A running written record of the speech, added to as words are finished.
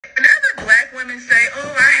women say,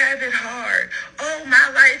 oh, I have it hard. Oh,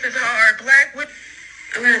 my life is hard. Black women.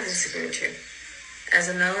 I'm going to disagree with you. As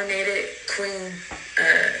a melanated queen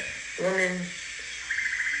woman,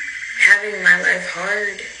 having my life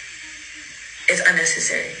hard is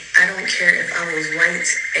unnecessary. I don't care if I was white,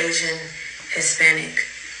 Asian, Hispanic,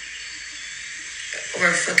 or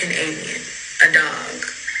a fucking alien, a dog,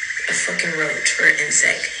 a fucking roach, or an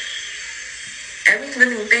insect. Every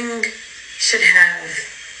living thing should have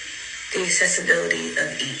the accessibility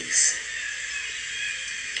of ease.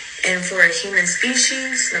 And for a human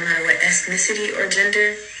species, no matter what ethnicity or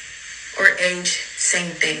gender or age,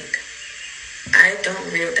 same thing. I don't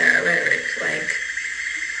agree with that rhetoric. Like,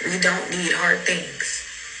 we don't need hard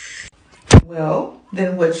things. Well,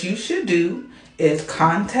 then what you should do is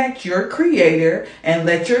contact your creator and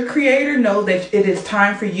let your creator know that it is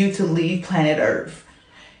time for you to leave planet Earth.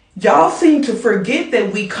 Y'all seem to forget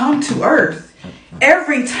that we come to Earth.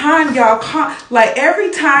 Every time y'all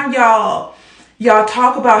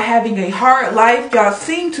talk about having a hard life, y'all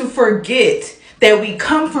seem to forget that we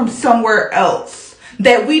come from somewhere else.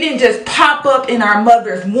 That we didn't just pop up in our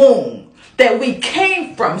mother's womb. That we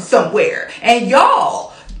came from somewhere. And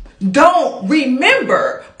y'all don't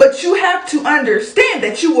remember, but you have to understand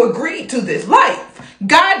that you agreed to this life.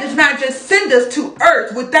 God does not just send us to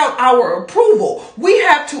earth without our approval. We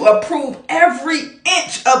have to approve every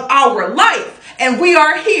inch of our life. And we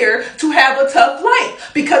are here to have a tough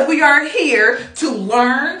life because we are here to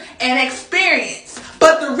learn and experience.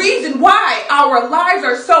 But the reason why our lives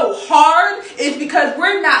are so hard is because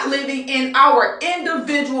we're not living in our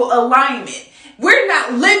individual alignment. We're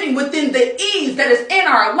not living within the ease that is in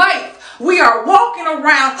our life. We are walking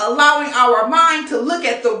around allowing our mind to look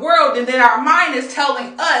at the world, and then our mind is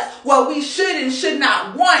telling us what we should and should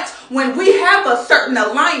not want when we have a certain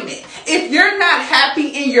alignment. If you're not happy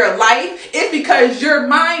in your life, it's because your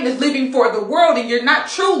mind is living for the world and you're not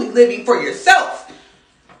truly living for yourself.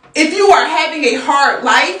 If you are having a hard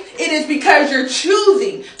life, it is because you're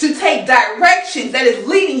choosing to take directions that is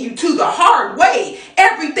leading you to the hard way.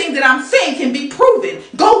 Everything that I'm saying can be proven.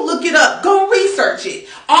 Go look it up. Go research it.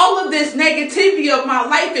 All of this negativity of my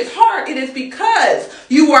life is hard. It is because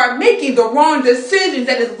you are making the wrong decisions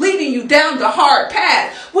that is leading you down the hard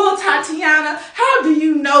path. Well, Tatiana, how do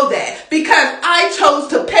you know that? Because I chose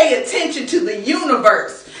to pay attention to the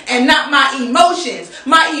universe and not my emotions.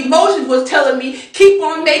 My emotions was telling me, keep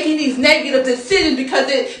on making these negative decisions because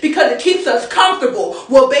it keeps us comfortable.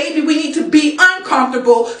 Well, baby, we need to be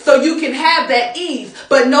uncomfortable so you can have that ease.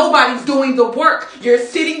 But nobody's doing the work. You're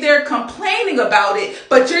sitting there complaining about it,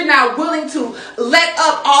 but you're not willing to let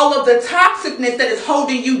up all of the toxicness that is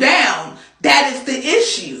holding you down. That is the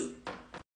issue.